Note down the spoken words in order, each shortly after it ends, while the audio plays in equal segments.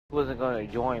wasn't gonna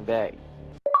join back.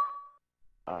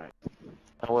 Alright.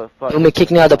 What fuck? You want me kick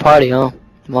me out of the party, huh?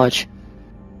 Watch.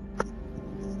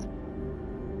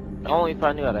 Only if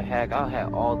I knew how to hack, I'll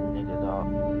hack all the niggas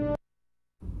off.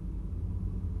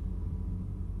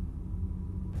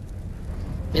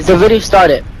 Is the video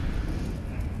started?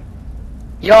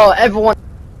 Yo, everyone.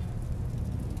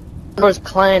 Worst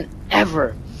clan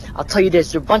ever. I'll tell you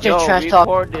this, you're a bunch of trash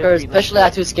talkers, especially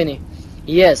iToo Skinny.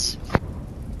 Yes.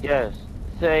 Yes.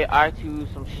 Say iToo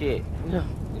some shit.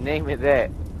 Name it that.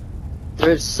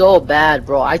 They're so bad,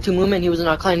 bro. iToo Movement, he was in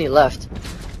our clan, he left.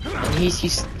 And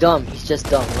he's dumb. He's just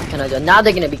dumb. What can I do? Now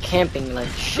they're gonna be camping like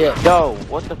shit. Yo,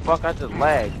 what the fuck? I just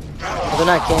lagged. Oh, they're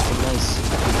not camping. Nice.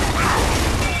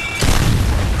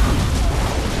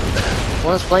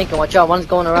 One's flanking. Watch out. One's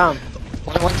going around.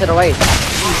 One to the right.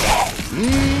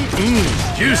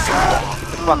 Juicy. What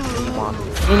the fuck do you want?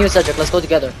 Me and you, Cedric. Let's go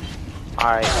together.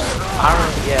 Alright.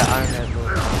 Iron Man.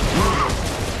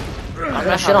 I'm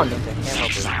gonna shit on them.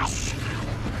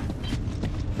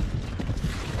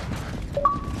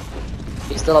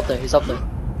 He's still up there. He's up there.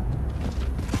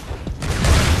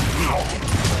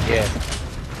 Yeah.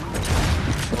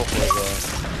 Okay, yeah.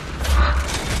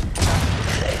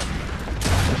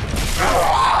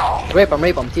 Rape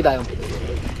him. Teabag him.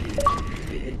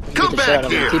 Come back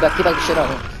here. Teabag the shit out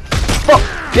of him. Fuck,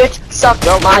 bitch, suck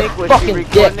my fucking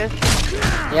dick.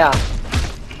 Yeah.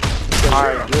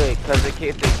 Alright, good, because in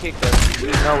case they kick us, we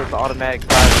know it's automatic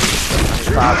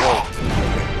 5 volts.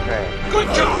 Good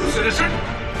job, citizen.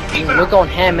 We're going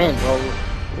ham in, bro.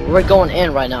 We're going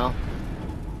in right now.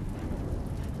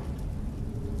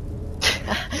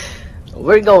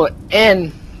 We're going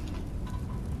in.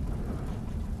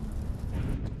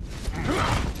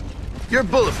 You're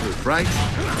bulletproof, right?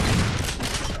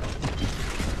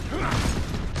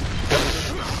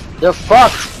 They're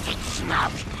fucked.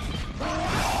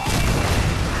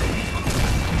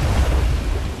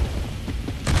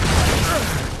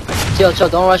 Chill,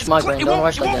 don't rush my brain, don't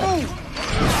rush like that.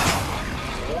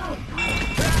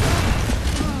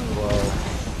 Whoa.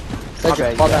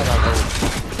 Cedric, fall back.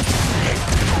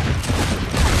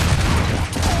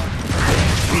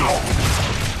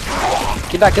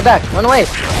 Get back, run away.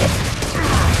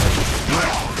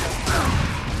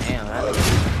 Damn, I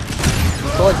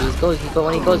told you,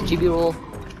 when he goes GB roll.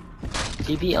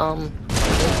 GB,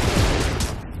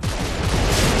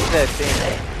 that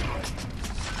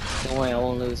thing. Don't worry, I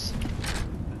won't lose.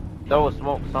 Throw a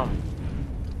smoke something.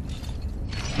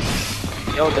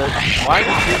 Yo, why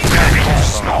does this guy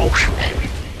have,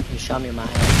 You shot me in my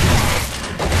head.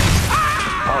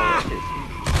 Oh, shit.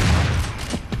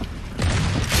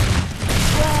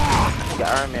 You got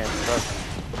Iron Man stuck.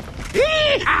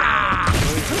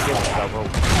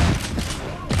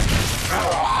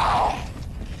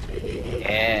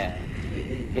 Yeah.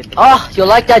 Oh, you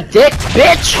like that dick,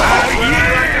 bitch?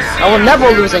 I will never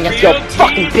lose against your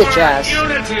fucking bitch ass.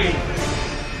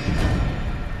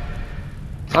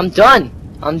 I'm done.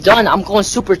 I'm going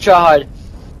super tryhard.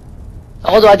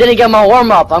 Although I didn't get my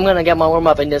warm up, I'm gonna get my warm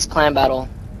up in this clan battle.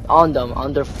 On them,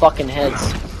 on their fucking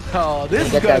heads. Oh,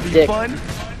 this is gonna be fun.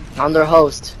 On their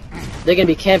host. They're gonna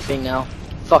be camping now.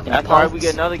 Fucking That's punks. why we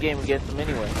get another game against them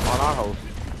anyway, on our host.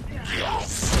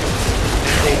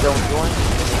 If they don't join,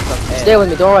 stay with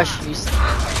me, don't rush. You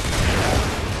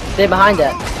stay behind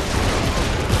that.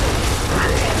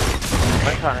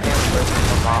 I'm trying to handle this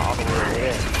from all the way over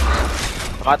there.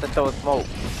 I'm about to throw a smoke.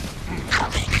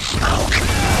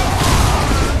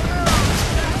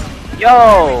 Yo!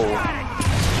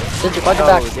 Cedric, watch your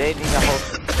back. They need a host.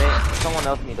 Someone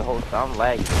else need to host. I'm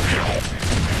lagging.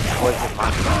 Was it my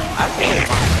I think it's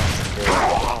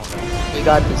my We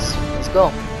got this. Let's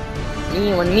go.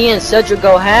 When me and Cedric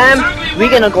go ham, we're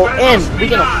gonna go in. We're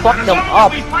gonna fuck them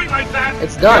up.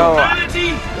 It's done. Yo, I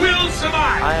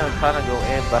am trying to go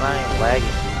in, but I am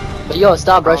lagging. But yo,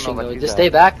 stop rushing. Though. Just stay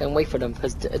back and wait for them,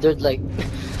 because they're like,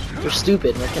 they're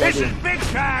stupid. What can I do? Big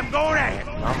time, going at it.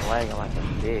 I'm lagging like a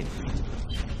bitch.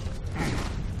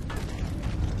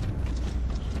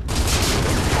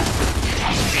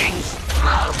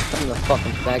 I'm the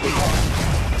fucking faggot.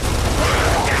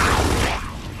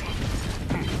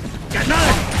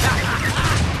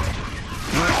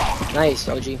 Nice,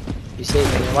 OG. You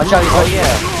saved me. Watch out, oh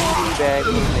yeah.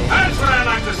 That's what I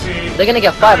like to see. They're gonna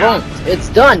get 5 rounds. It's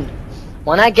done.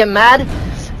 When I get mad,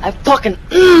 I fucking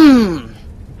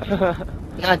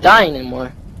not dying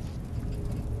anymore.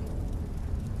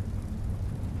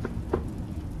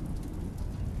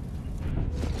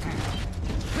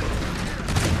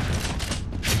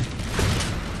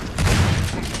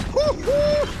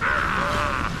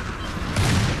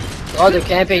 Oh, they're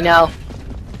camping now.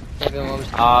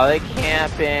 Oh, they can't.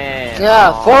 camping.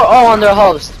 Yeah, Oh. 4-0 on their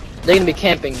host. They're gonna be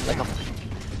camping like a.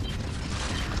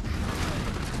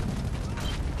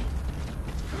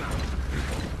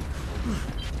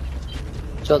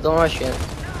 So don't rush yet.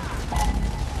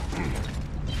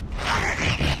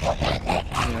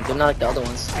 Yeah, they're not like the other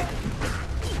ones.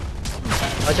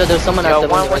 Watch out, there's someone Yo, after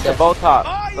one me right with the there. bow top.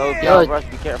 So if y'all Yo. rush,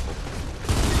 be careful.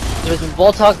 There was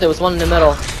Voltok, there was one in the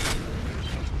middle.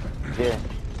 Yeah.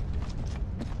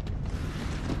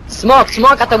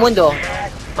 Smoke at the window.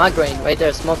 Migraine, right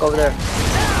there, smoke over there.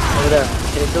 Over there.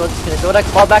 Can you do it?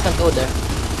 Fall back and throw it there.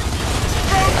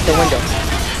 At the window.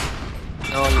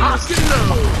 No, you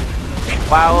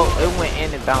missed. Wow, it went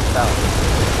in and bounced out.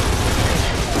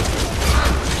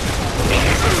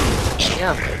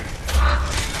 Yeah.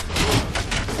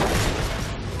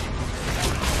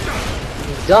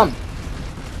 He's dumb.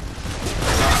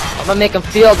 I'm gonna make him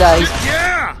feel that he's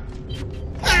Yeah!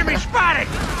 Enemy spotted!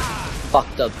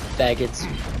 fucked up faggots.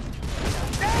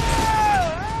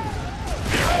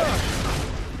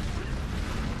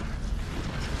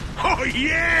 Oh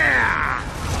yeah!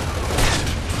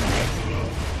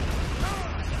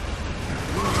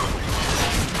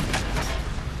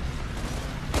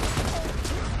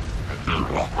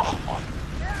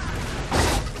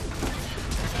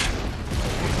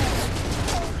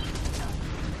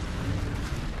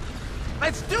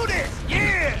 Let's do this!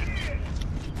 Yeah!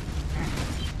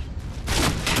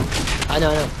 I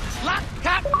know. Lock,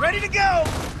 cop, ready to go!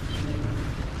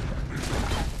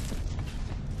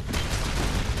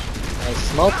 I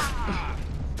smoke.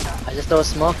 I just throw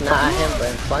smoke, not at him, but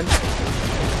in fun.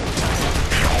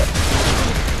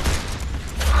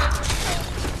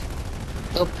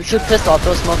 Oh, shoot pistol, I'll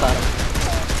throw smoke at him.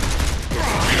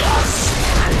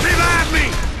 Revive me!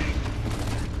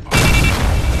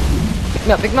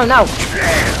 Pick him up now!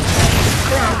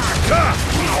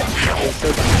 He's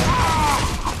so dumb.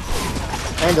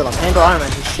 Handle Iron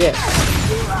Man, he's shit.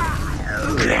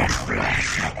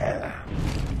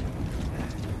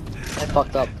 I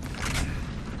fucked up.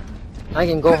 I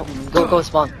can go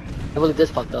spawn. I really did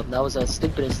fucked up. That was the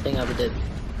stupidest thing I ever did.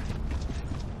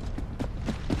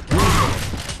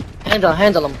 Handle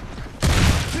him.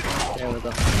 There we go.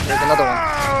 There's another one.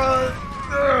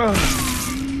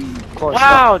 Of course.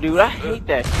 Wow, dude, I hate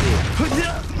that shit.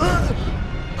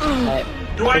 Alright.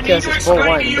 Do I need Because to it's explain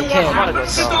 4-1, to you they what can't.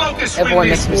 happens in the locust Everyone when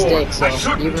makes they score? mistakes, so I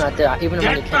shouldn't. even when they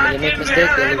Get make back mistakes, in they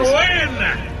there lose. and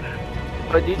win!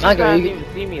 But did you Michael, guys you- even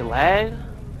see me lag?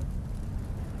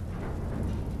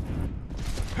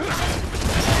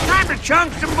 Time to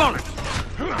chunk some bullets!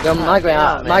 Yo, Margaret,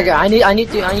 man. Margaret, I need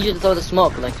you to throw the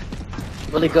smoke, like,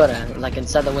 really good at it, like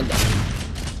inside the window.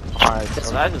 Alright,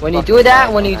 so that just When you fucking do that,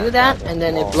 lagged when on you that do that, side of and the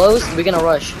then it wall. blows, we're gonna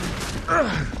rush.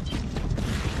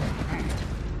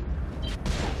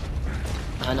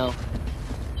 I know.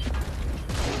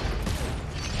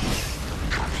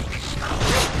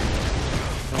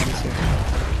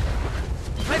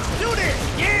 Let's do this!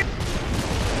 Yeah!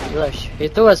 Rush. He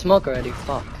threw a smoke already.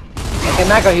 Fuck. Okay,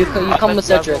 Margaret, you come with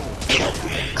Cedric.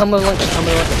 Come with Lincoln.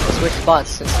 We'll switch spots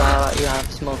since you have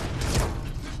smoke.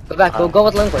 Go back. Go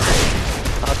with Lincoln.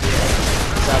 I'll be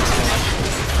without smoke.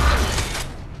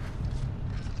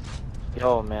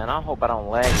 Yo, man, I hope I don't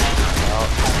lag.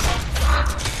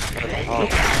 I'll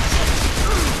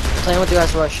tell you what you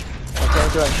guys rush.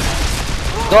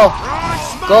 Go!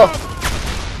 Go!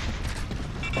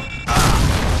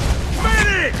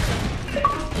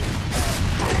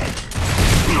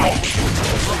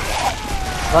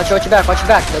 Watch your back.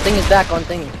 The thing is back on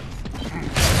thingy.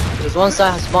 There's one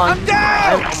side has spawned. Oh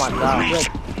my god. Good.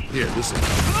 Here, listen.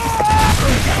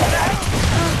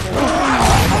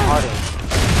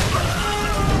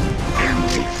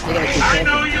 They're gonna keep I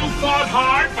know camping. you fought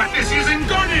hard, but this isn't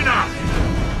good enough!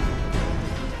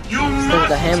 You Still the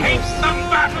must hammers. take the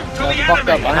battle to the Fucked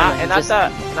up enemy! Iron Man. And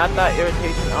I thought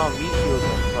irritation meat shield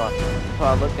him, so I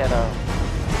looked at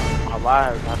my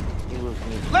live, he was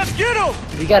me. Let's get him!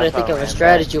 You gotta That's think how of I a ran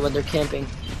strategy when they're camping.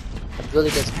 A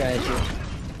really good strategy.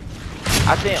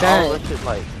 I think Trying- all of us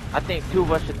should I think two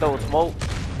of us should throw smoke,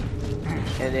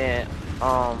 and then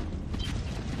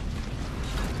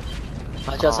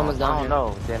Watch out, someone's I down don't here.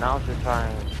 know. Then I'll just try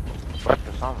and rush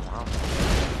or something. I don't know.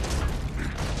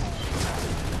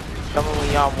 Tell me when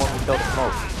y'all want me to throw the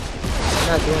smoke. I'm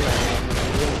not doing that, man.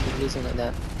 You're gonna keep losing like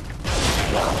that.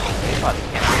 They probably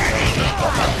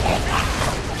can't.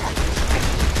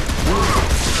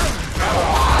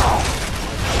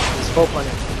 He's full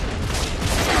punter.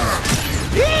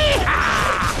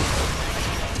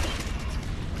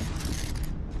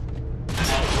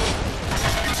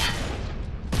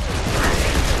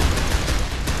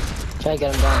 Try to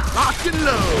get him down. Lock and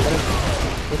load!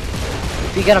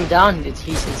 If you get him down, he's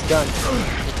done.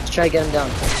 Just try to get him down.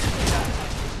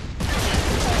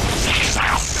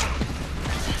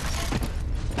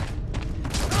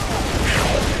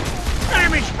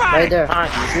 Right there.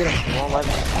 Shoot him. Won't let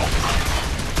me.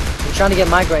 You're trying to get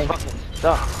migraine.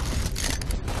 Stop.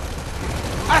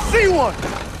 I see one.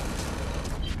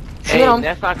 Shoot Hey, him. Broad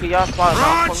next time can y'all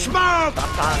spot smoke. I'm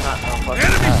trying not to fuck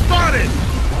Enemy up. spotted.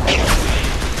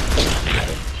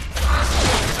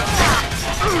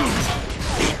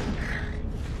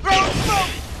 Throw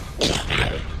smoke.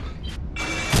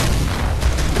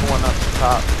 One up the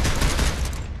top.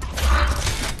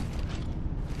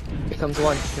 Here comes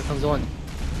one. Here comes one.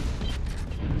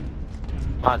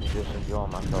 I'm just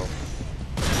enjoying myself.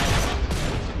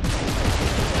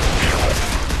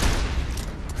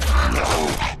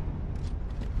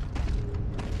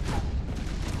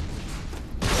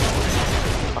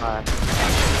 Alright.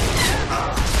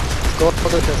 Go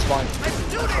to the spawn.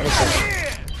 20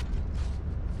 seconds.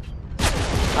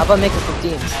 How about make it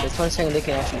 15? There's 20 seconds they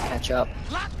can actually catch up.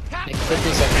 Make it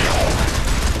 15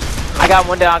 seconds. I got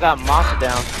one down, I got monster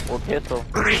down with pistol.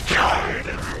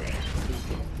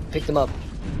 Pick them up.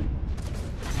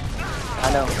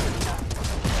 I know.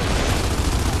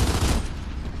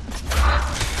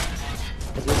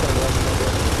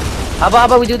 How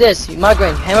about we do this?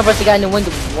 Migraine, hammer bust the guy in the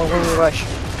window when we rush.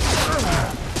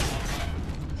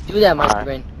 Do that,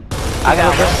 Migraine. I got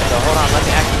one window, hold on, let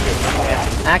me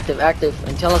activate. Active,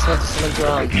 and tell us when to swing to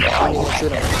when you can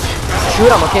shoot him.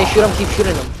 Shoot him, okay? Shoot him, keep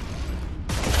shooting him.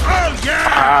 Oh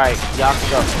yeah. Alright, y'all can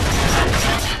go.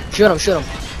 Shoot him.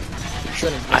 Keep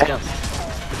shooting, let's go.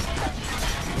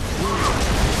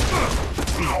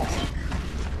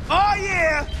 Oh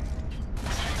yeah.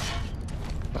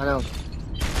 I know.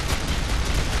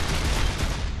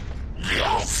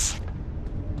 Yes.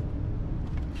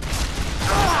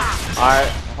 Alright,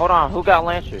 hold on, who got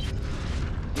Lancer?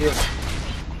 You.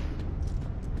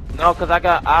 No, cause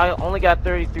I only got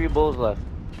 33 bulls left.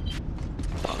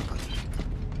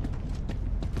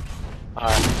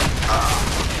 Alright.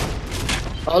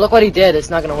 Oh, look what he did. It's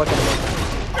not gonna work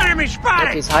anymore. Enemy Look,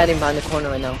 spotted. he's hiding behind the corner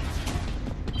right now.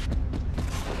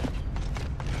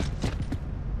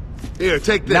 Here,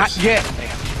 take this. Not yet.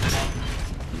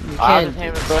 You I'll can. just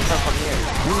hammer burst up from here.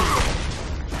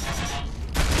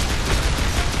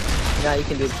 Yeah, you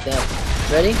can do that.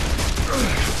 Ready?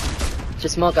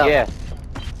 Just smoke out. Yeah.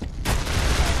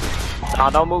 No,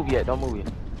 don't move yet,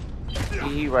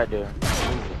 He right there.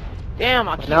 Damn,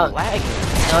 I keep No. lagging.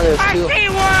 Now there's two. see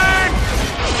one.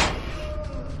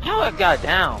 How I got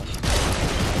down?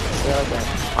 Yeah, okay.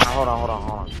 Alright, hold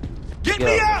on. Get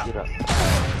me up. Get up.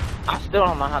 I still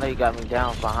don't know how they got me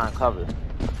down behind cover.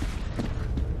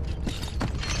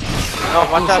 No,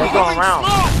 watch out, he's going around.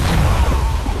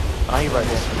 Oh, he right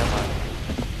there. Never mind.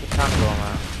 He's trying to go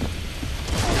around.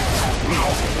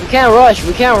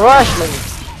 We can't rush, man.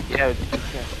 Yeah, you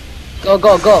can.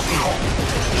 Go.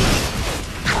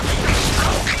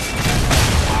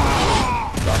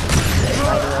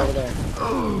 Over there.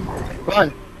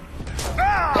 Run.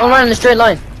 Don't run in a straight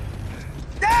line.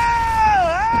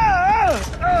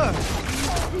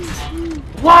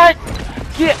 What?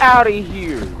 Get out of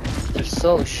here. They're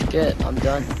so shit. I'm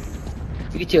done.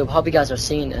 YouTube, hope you guys are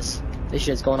seeing this. This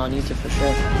shit's going on YouTube for sure.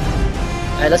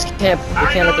 Alright, let's camp. We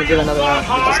can't let them get another round.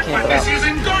 We just camp it out. This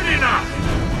isn't good enough.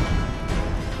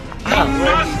 Ah,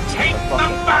 Must take the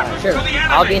battle sure. to the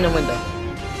enemy. I'll be in the window.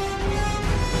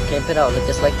 Camp it out,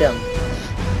 just like them.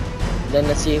 Then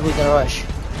let's see who's gonna rush.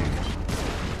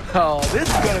 Oh, this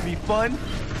is gonna be fun.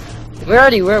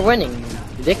 We're winning.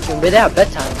 We're at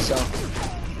bedtime, so.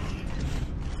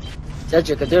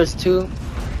 Cedric, if there's two,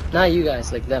 not you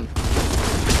guys, like them.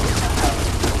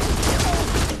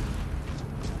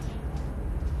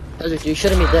 Cedric, you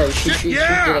shouldn't be there. You should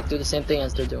like do the same thing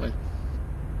as they're doing.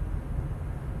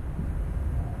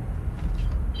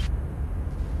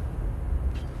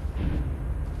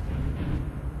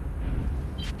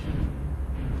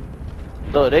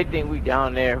 So they think we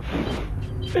down there.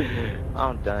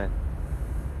 I'm done.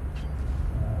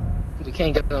 We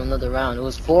can't get them another round. It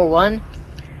was 4-1.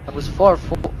 It was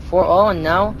 4-0, and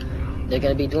now they're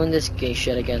gonna be doing this gay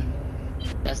shit again.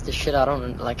 That's the shit I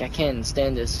don't like. I can't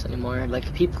stand this anymore.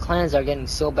 Like, people clans are getting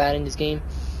so bad in this game.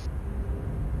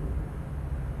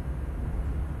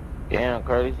 Damn,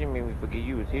 Carly, you made me forget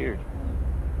you was here.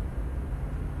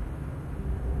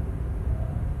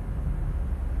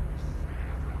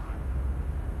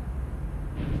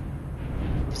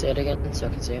 Say it again so I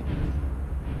can say it.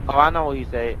 Oh, I know what he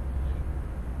said.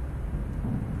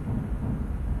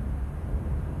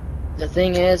 The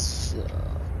thing is,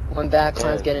 when bad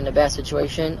clans get in a bad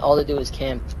situation, all they do is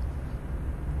camp.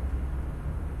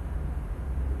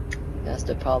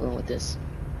 That's the problem with this.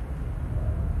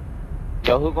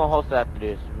 Yo, who gonna host after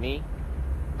this? Me?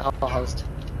 I'll host.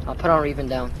 I'll put on Raven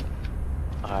down.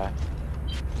 Alright.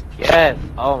 Yes!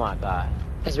 Oh my god.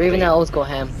 Is Raven that always go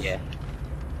ham? Yeah.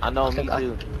 I know, Okay, me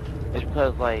too. It's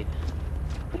because, like,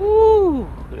 woo!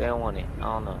 They don't want it. I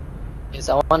don't know. Because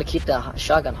I want to keep that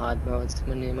shotgun hot, bro. It's,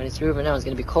 when it's Raven now, it's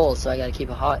gonna be cold, so I gotta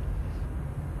keep it hot.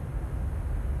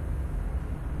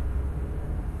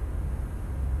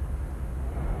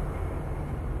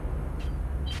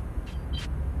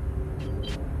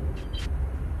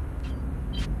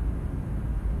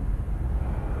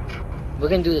 We're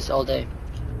gonna do this all day.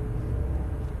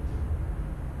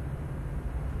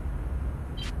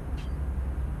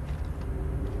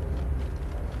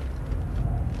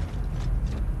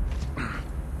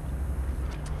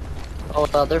 Oh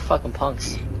well, they're fucking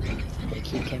punks. They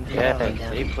keep camping Yeah, out right now.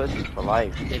 they pussy for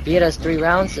life. They beat us 3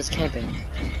 rounds, just camping.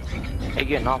 They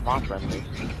getting off my friendly.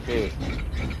 Shit.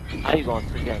 How you gonna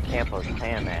sit there and camp a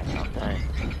clan match? I'm saying.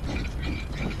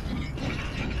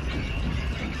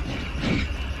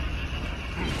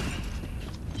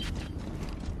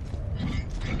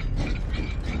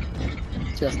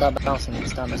 Just stop bouncing and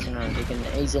stop messing around. They can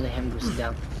easily him boost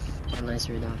down. Or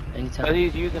laser down. But Anytime.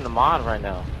 he's using the mod right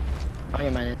now. Oh yeah,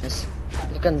 man, this.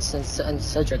 Look at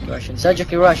Cedric rushing.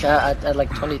 Cedric, you rush at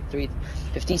like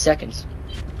 15 seconds.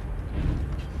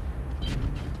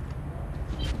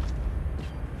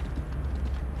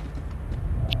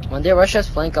 When they rush us,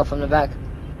 flank up from the back.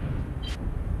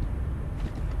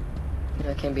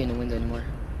 Yeah, I can't be in the window anymore.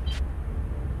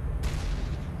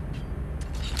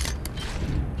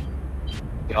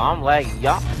 Yo, I'm lagging.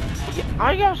 Y'all,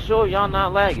 are y'all sure y'all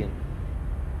not lagging?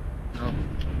 No.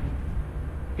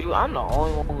 Dude, I'm the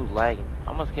only one who's lagging.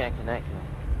 I must can't connect him.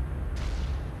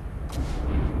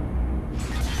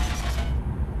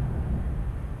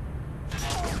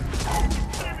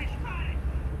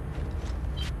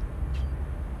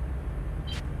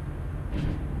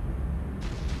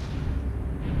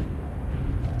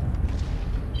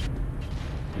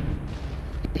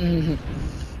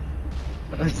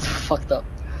 It's fucked up.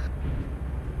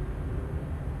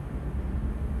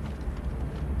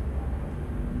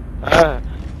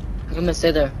 I'm gonna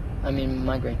stay there. I mean,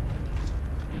 migraine.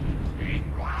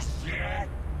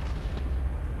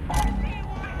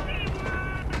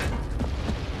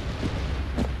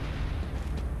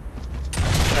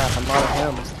 God, I'm out of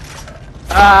hammer.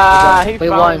 Ah, he Wait,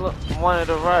 finally wanted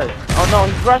to rush. Oh no,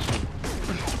 he's rushing.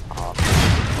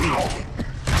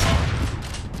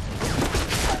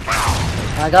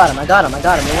 I got him. Don't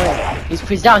worry.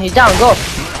 He's down, go!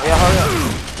 Yeah, hurry up.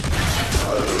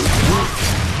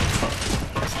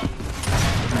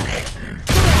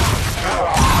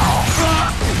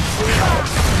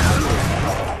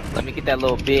 Let me get that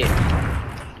little bit.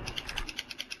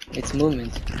 It's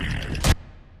movement.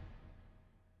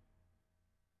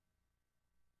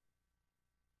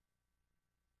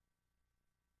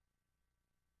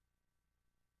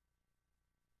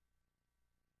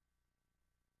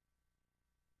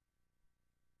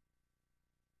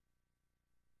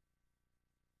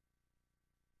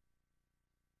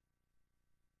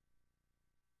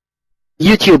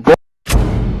 YouTube,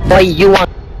 boy, you want